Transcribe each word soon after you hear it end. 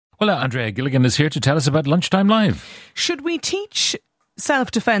Well, Andrea Gilligan is here to tell us about Lunchtime Live. Should we teach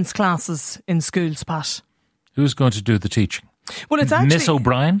self-defence classes in schools, Pat? Who's going to do the teaching? Well, it's actually Miss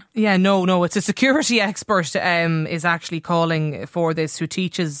O'Brien? Yeah, no. It's a security expert is actually calling for this, who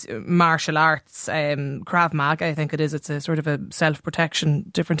teaches martial arts, Krav Maga, I think it is. It's a sort of a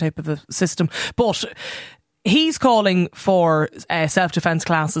self-protection, different type of a system. But he's calling for self-defence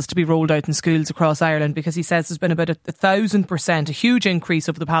classes to be rolled out in schools across Ireland, because he says there's been about 1,000%, a huge increase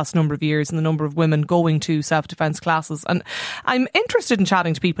over the past number of years in the number of women going to self-defence classes. And I'm interested in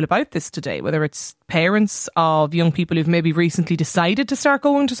chatting to people about this today, whether it's parents of young people who've maybe recently decided to start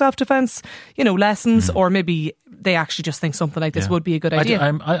going to self-defence, lessons, or maybe they actually just think something like this would be a good idea.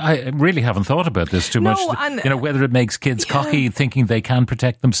 I really haven't thought about this too much. And, whether it makes kids cocky, thinking they can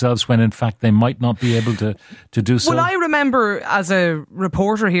protect themselves when in fact they might not be able to do so. Well, I remember as a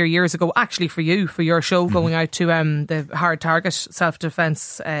reporter here years ago, actually for your show, going out to the Hard Target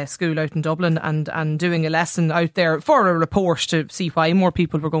self-defence school out in Dublin and doing a lesson out there for a report to see why more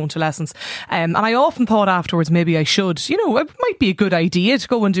people were going to lessons. And I often thought afterwards maybe I should, it might be a good idea to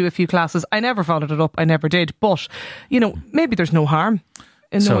go and do a few classes. I never followed it up, I never did. But, maybe there's no harm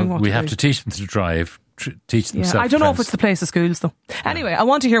in knowing what to do. So we have to teach them to drive, teach them self-defence. I don't know if it's the place of schools though. Anyway, I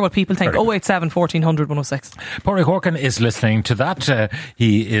want to hear what people think. 087 1400 106. Paraic Horkan is listening to that.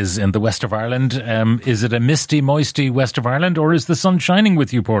 He is in the west of Ireland. Is it a misty, moisty west of Ireland, or is the sun shining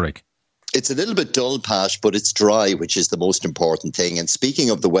with you, Paraic? It's a little bit dull, Pat, but it's dry, which is the most important thing. And speaking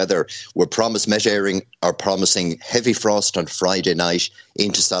of the weather, Met Éireann are promising heavy frost on Friday night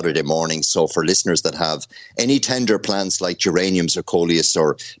into Saturday morning. So for listeners that have any tender plants like geraniums or coleus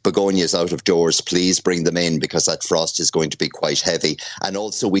or begonias out of doors, please bring them in, because that frost is going to be quite heavy. And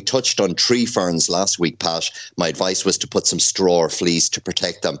also, we touched on tree ferns last week, Pat. My advice was to put some straw or fleece to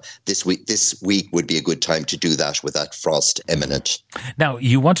protect them. This week would be a good time to do that with that frost imminent. Now,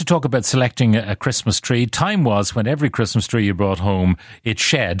 you want to talk about selecting a Christmas tree. Time was when every Christmas tree you brought home, it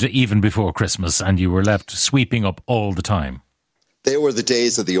shed even before Christmas, and you were left sweeping up all the time. They were the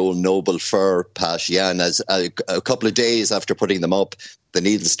days of the old noble fir, Pat, and as a couple of days after putting them up, the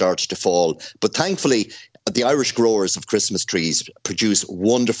needles started to fall. But thankfully, the Irish growers of Christmas trees produce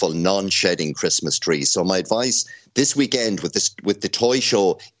wonderful non-shedding Christmas trees. So my advice this weekend, with the toy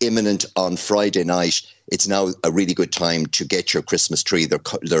show imminent on Friday night, it's now a really good time to get your Christmas tree.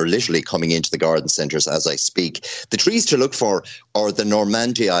 They're literally coming into the garden centres as I speak. The trees to look for are the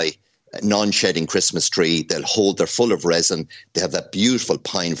Normandii non-shedding Christmas tree. They're full of resin. They have that beautiful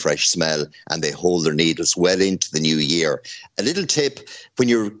pine fresh smell, and they hold their needles well into the new year. A little tip: when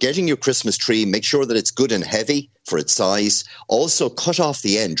you're getting your Christmas tree, make sure that it's good and heavy for its size. Also, cut off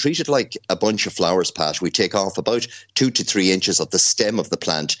the end. Treat it like a bunch of flowers, Pat. We take off about 2 to 3 inches of the stem of the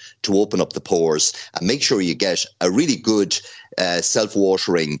plant to open up the pores, and make sure you get a really good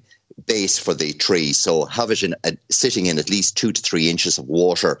self-watering base for the tree. So have it sitting in at least 2 to 3 inches of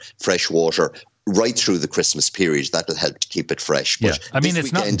water, fresh water, right through the Christmas period. That'll help to keep it fresh. But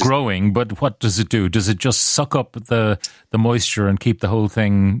it's not growing, but what does it do? Does it just suck up the moisture and keep the whole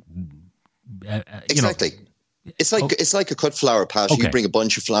thing? Exactly. It's like a cut flower, Pat. Okay. You bring a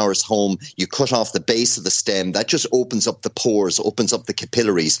bunch of flowers home, you cut off the base of the stem. That just opens up the pores, opens up the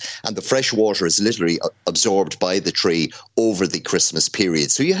capillaries, and the fresh water is literally absorbed by the tree over the Christmas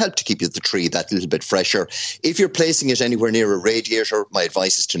period. So you help to keep the tree that little bit fresher. If you're placing it anywhere near a radiator, my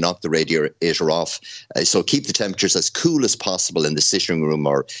advice is to knock the radiator off. So keep the temperatures as cool as possible in the sitting room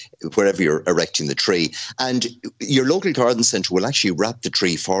or wherever you're erecting the tree. And your local garden centre will actually wrap the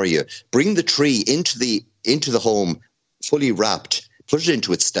tree for you. Bring the tree into the home fully wrapped, put it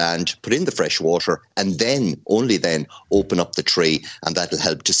into its stand, put in the fresh water, and then, only then, open up the tree, and that'll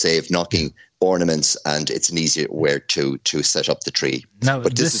help to save knocking ornaments, and it's an easier way to set up the tree. Now,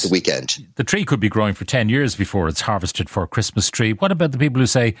 but this is the weekend. The tree could be growing for 10 years before it's harvested for a Christmas tree. What about the people who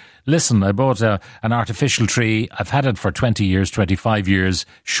say, listen, I bought an artificial tree, I've had it for 20 years, 25 years,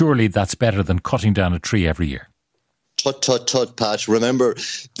 surely that's better than cutting down a tree every year? Tut, Pat. Remember,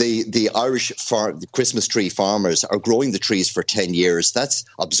 the Irish Christmas tree farmers are growing the trees for 10 years. That's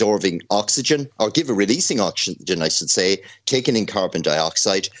absorbing oxygen, or releasing oxygen, I should say, taking in carbon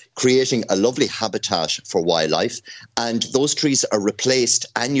dioxide, creating a lovely habitat for wildlife. And those trees are replaced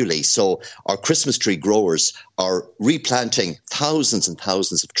annually. So our Christmas tree growers are replanting thousands and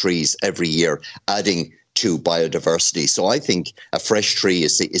thousands of trees every year, adding to biodiversity. So I think a fresh tree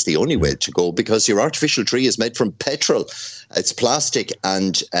is the only way to go, because your artificial tree is made from petrol. It's plastic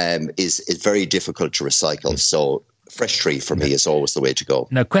and is very difficult to recycle. So fresh tree for me is always the way to go.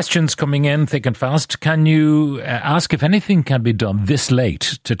 Now, questions coming in thick and fast. Can you ask if anything can be done this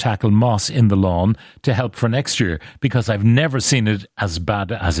late to tackle moss in the lawn to help for next year? Because I've never seen it as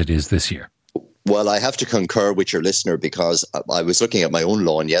bad as it is this year. Well, I have to concur with your listener because I was looking at my own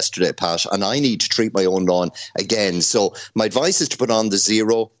lawn yesterday, Pat, and I need to treat my own lawn again. So my advice is to put on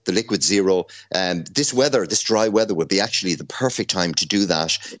the liquid zero. This dry weather would be actually the perfect time to do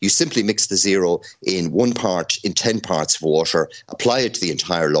that. You simply mix the zero in 10 parts of water, apply it to the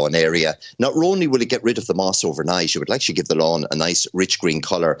entire lawn area. Not only will it get rid of the moss overnight, it would actually give the lawn a nice rich green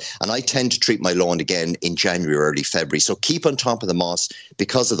colour. And I tend to treat my lawn again in January, early February. So keep on top of the moss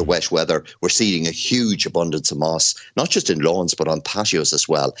because of the wet weather. We're seeing a huge abundance of moss, not just in lawns, but on patios as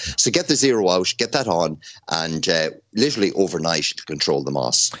well. So get the zero out, get that on, and literally overnight to control the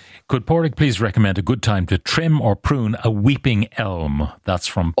moss. Could Paraic please recommend a good time to trim or prune a weeping elm? That's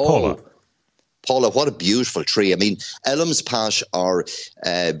from Paula. Paula, what a beautiful tree. I mean, elms, Pat, are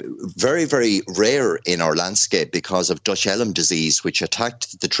very, very rare in our landscape because of Dutch elm disease, which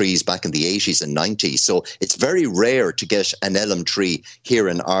attacked the trees back in the 80s and 90s. So it's very rare to get an elm tree here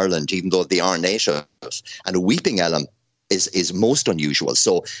in Ireland, even though they are native. And a weeping elm is most unusual.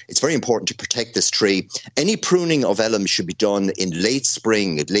 So it's very important to protect this tree. Any pruning of elms should be done in late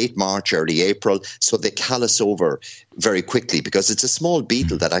spring, late March, early April, so they callus over very quickly because it's a small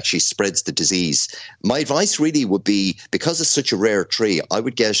beetle that actually spreads the disease. My advice really would be, because it's such a rare tree, I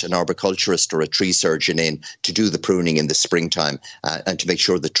would get an arboriculturist or a tree surgeon in to do the pruning in the springtime and to make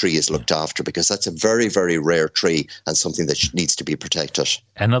sure the tree is looked after, because that's a very, very rare tree and something that needs to be protected.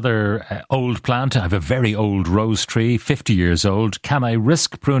 Another old plant, I have a very old rose tree, 50 years old. Can I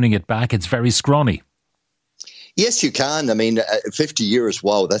risk pruning it back? It's very scrawny. Yes, you can. I mean, 50 years,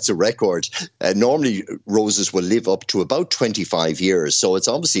 wow, that's a record. Normally, roses will live up to about 25 years. So it's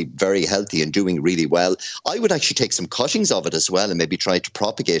obviously very healthy and doing really well. I would actually take some cuttings of it as well and maybe try to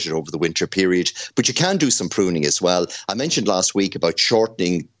propagate it over the winter period. But you can do some pruning as well. I mentioned last week about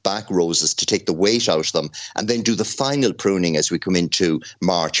shortening back roses to take the weight out of them and then do the final pruning as we come into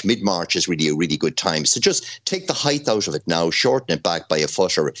March. Mid-March is really a really good time. So just take the height out of it now, shorten it back by a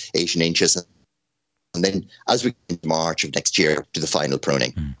foot or 18 inches. And then, as we get into March of next year, do the final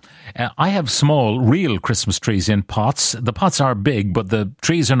pruning. I have small, real Christmas trees in pots. The pots are big, but the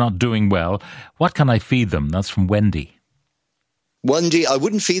trees are not doing well. What can I feed them? That's from Wendy. Wendy, I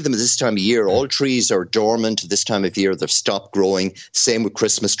wouldn't feed them at this time of year. All trees are dormant at this time of year. They've stopped growing. Same with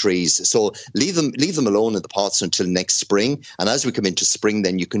Christmas trees. So leave them alone in the pots until next spring. And as we come into spring,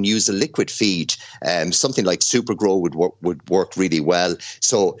 then you can use a liquid feed. Something like Supergrow would work really well.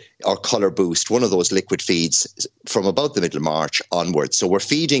 So, or Colour Boost, one of those liquid feeds from about the middle of March onwards. So we're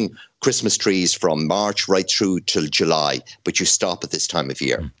feeding Christmas trees from March right through till July, but you stop at this time of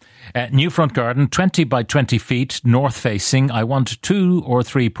year. New front garden, 20 by 20 feet, north facing. I want 2 or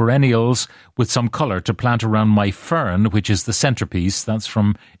 3 perennials with some colour to plant around my fern, which is the centrepiece. That's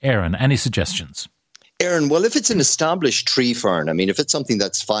from Aaron. Any suggestions? Aaron, well, if it's an established tree fern, I mean, if it's something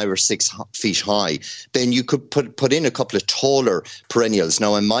that's 5 or 6 feet high, then you could put in a couple of taller perennials.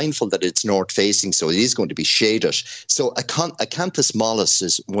 Now, I'm mindful that it's north facing, so it is going to be shaded. So Acanthus mollis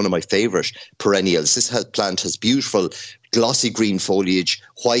is one of my favourite perennials. This plant has beautiful glossy green foliage,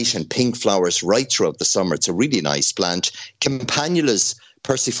 white and pink flowers right throughout the summer. It's a really nice plant. Campanulas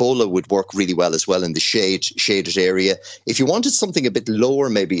Persifola would work really well as well in the shaded area. If you wanted something a bit lower,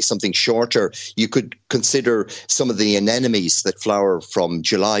 maybe something shorter, you could consider some of the anemones that flower from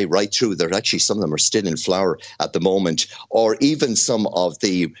July right through. Some of them are still in flower at the moment. Or even some of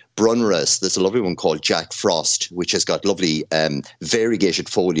the brunneras. There's a lovely one called Jack Frost, which has got lovely variegated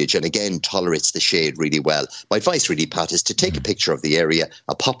foliage and again tolerates the shade really well. My advice really, Pat, is to take a picture of the area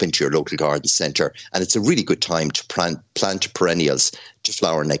and pop into your local garden centre. And it's a really good time to plant perennials to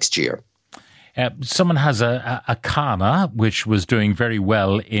flower next year. Someone has a canna, which was doing very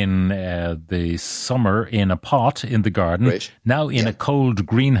well in the summer in a pot in the garden. Great. Now in a cold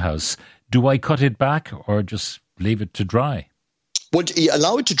greenhouse. Do I cut it back or just leave it to dry? Well, you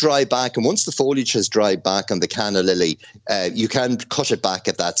allow it to dry back, and once the foliage has dried back on the canna lily, you can cut it back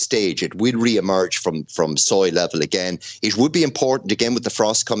at that stage. It will re-emerge from soil level again. It would be important, again with the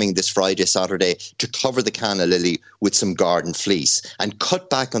frost coming this Friday, Saturday, to cover the canna lily with some garden fleece and cut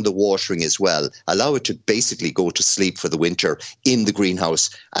back on the watering as well. Allow it to basically go to sleep for the winter in the greenhouse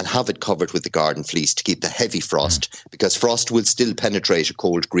and have it covered with the garden fleece to keep the heavy frost, because frost will still penetrate a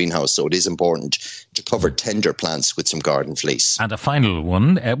cold greenhouse, so it is important to cover tender plants with some garden fleece. And a final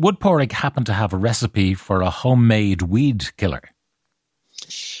one, would Paraic happen to have a recipe for a homemade weed killer?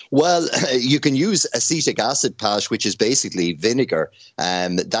 Well, you can use acetic acid, Pat, which is basically vinegar.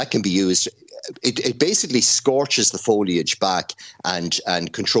 That can be used. It basically scorches the foliage back and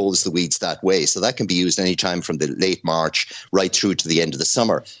controls the weeds that way. So that can be used anytime from the late March right through to the end of the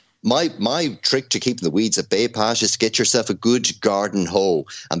summer. My trick to keeping the weeds at bay, Pat, is to get yourself a good garden hoe.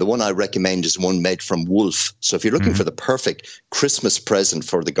 And the one I recommend is one made from Wolf. So if you're looking for the perfect Christmas present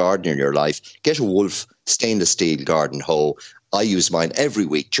for the gardener in your life, get a Wolf stainless steel garden hoe. I use mine every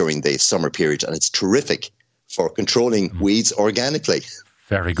week during the summer period, and it's terrific for controlling weeds organically.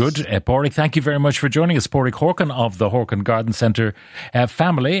 Very good. Paraic, thank you very much for joining us. Paraic Horkan of the Horkan Garden Centre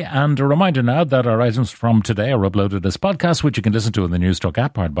family. And a reminder now that our items from today are uploaded as podcasts, which you can listen to in the Newstalk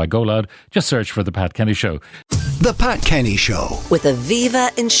app powered by GoLoud. Just search for The Pat Kenny Show. The Pat Kenny Show. With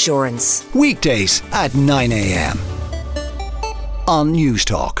Aviva Insurance. Weekdays at 9 a.m. on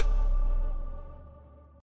Newstalk.